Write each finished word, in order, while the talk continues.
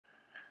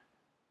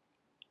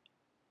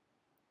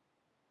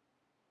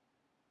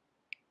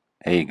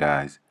Hey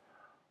guys,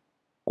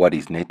 what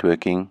is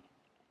networking?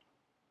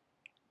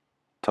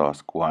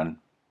 Task 1.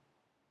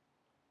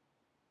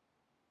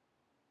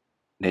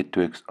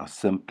 Networks are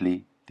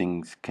simply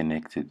things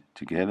connected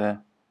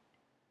together.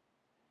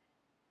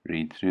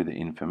 Read through the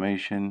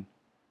information.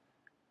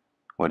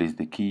 What is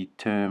the key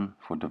term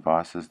for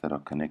devices that are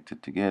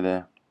connected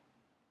together?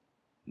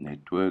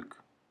 Network.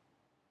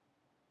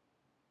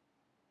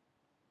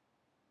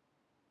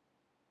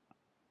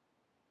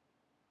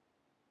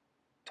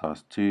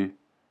 Task 2.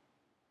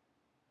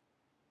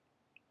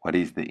 What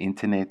is the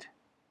internet?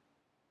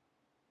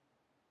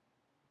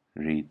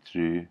 Read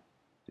through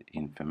the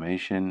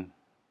information.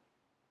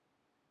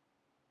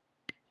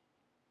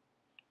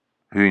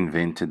 Who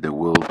invented the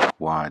World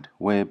Wide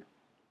Web?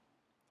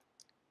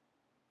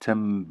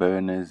 Tim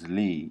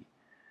Berners-Lee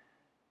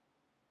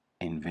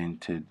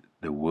invented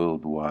the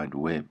World Wide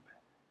Web.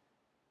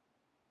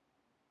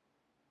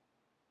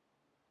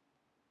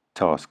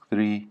 Task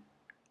 3.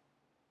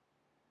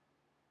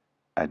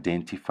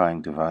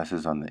 Identifying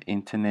devices on the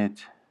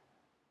internet.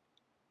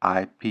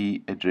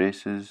 IP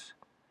addresses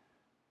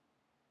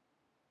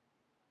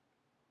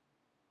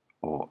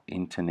or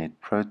Internet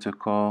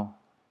Protocol.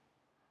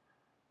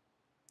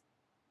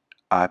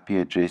 IP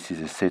address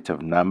is a set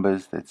of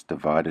numbers that's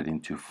divided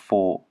into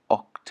 4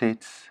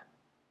 octets.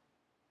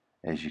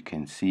 As you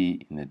can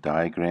see in the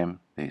diagram,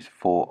 there's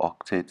 4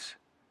 octets.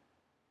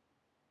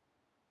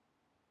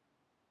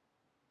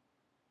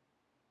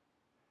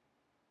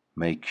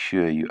 Make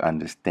sure you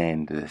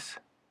understand this.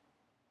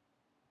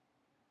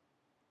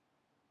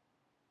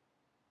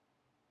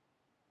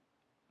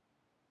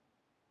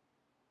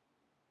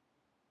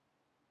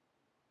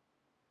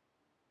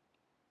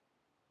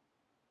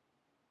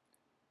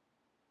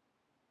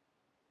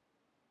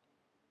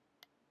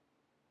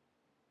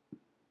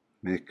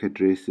 MAC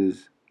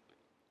addresses,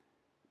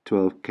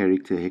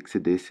 12-character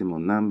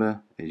hexadecimal number,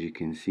 as you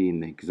can see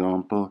in the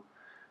example,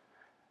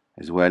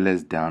 as well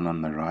as down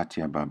on the right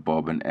here by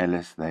Bob and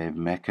Alice, they have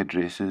MAC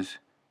addresses.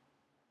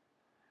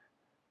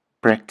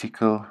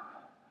 Practical,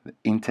 the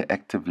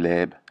interactive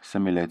lab,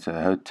 similar to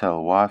a hotel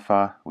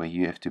Wi-Fi where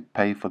you have to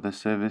pay for the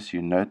service.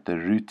 You note the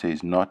router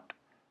is not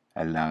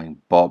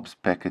allowing Bob's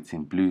packets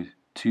in blue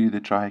to the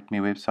TryHackMe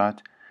website.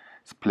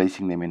 It's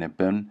placing them in a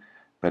bin,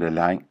 but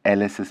allowing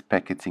Alice's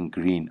packets in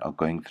green are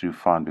going through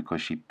fine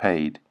because she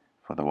paid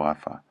for the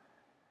Wi-Fi.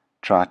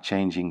 Try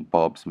changing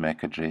Bob's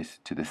MAC address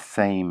to the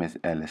same as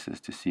Alice's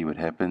to see what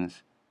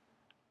happens.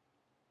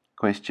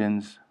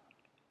 Questions?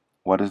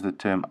 What does the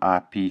term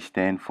IP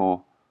stand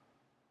for?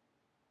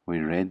 We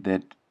read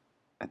that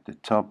at the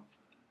top.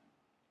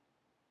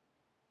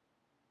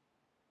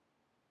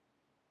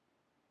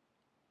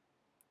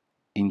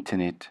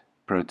 Internet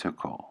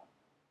Protocol.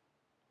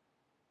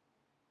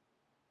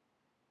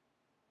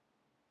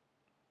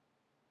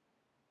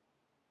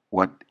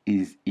 What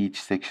is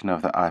each section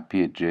of the IP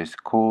address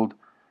called?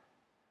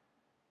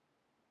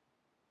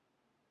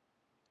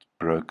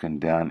 Broken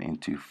down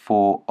into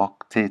 4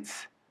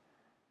 octets.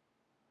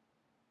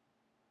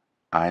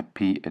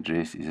 IP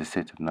address is a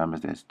set of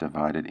numbers that's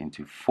divided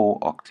into 4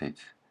 octets.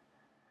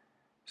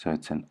 So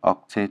it's an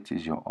octet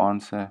is your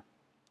answer.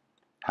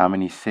 How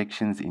many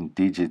sections in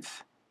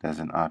digits does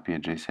an IP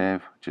address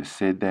have? Just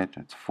said that,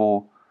 it's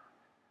 4.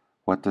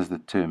 What does the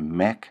term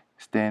MAC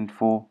stand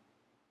for?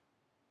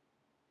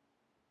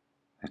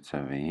 It's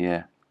over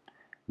here.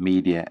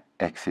 Media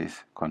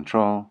Access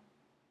Control.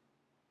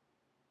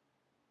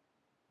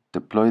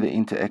 Deploy the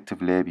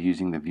interactive lab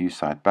using the View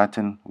Site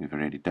button. We've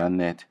already done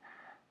that.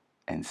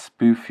 And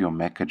spoof your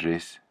MAC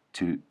address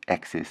to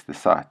access the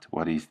site.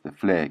 What is the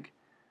flag?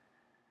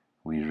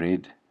 We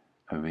read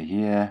over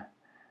here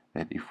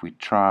that if we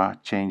try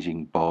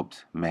changing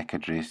Bob's MAC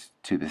address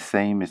to the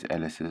same as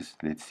Alice's,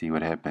 let's see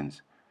what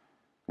happens.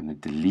 I'm going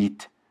to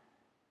delete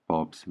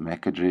Bob's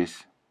MAC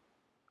address.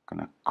 I'm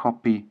going to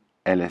copy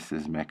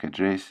Alice's MAC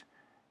address,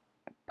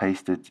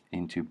 paste it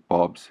into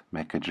Bob's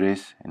MAC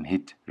address, and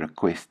hit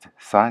Request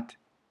Site.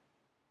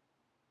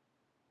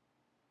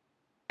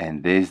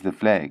 And there's the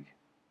flag.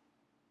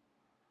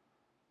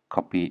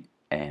 Copy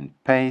and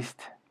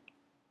paste.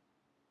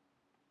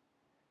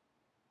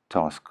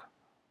 Task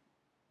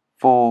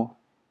 4.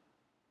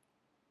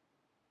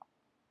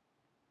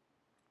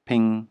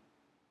 Ping.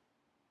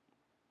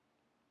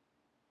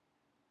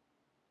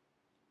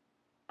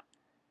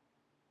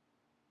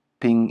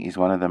 Ping is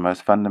one of the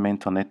most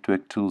fundamental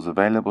network tools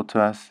available to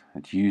us.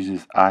 It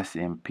uses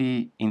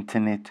ICMP,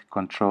 Internet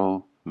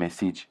Control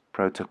Message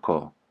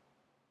Protocol.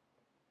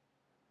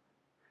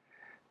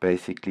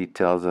 Basically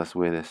tells us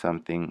whether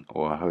something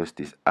or a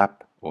host is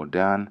up or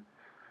down.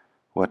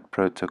 What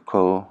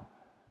protocol?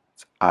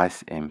 It's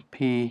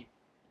ICMP.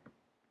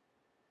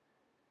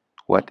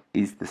 What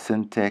is the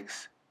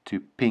syntax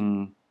to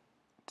ping?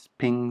 It's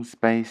ping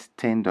space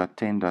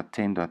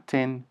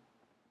 10.10.10.10.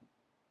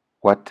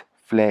 What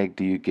flag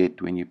do you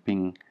get when you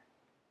ping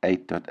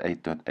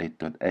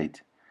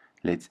 8.8.8.8?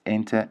 Let's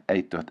enter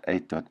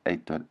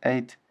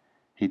 8.8.8.8.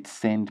 Hit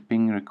send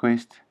ping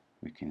request.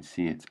 We can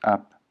see it's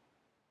up.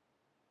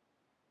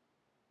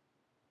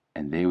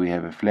 And there we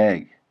have a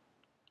flag.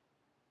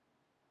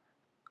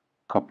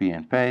 Copy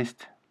and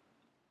paste.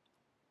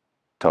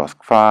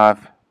 Task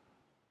 5.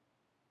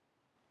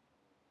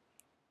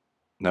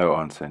 No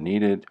answer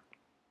needed.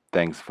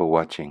 Thanks for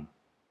watching.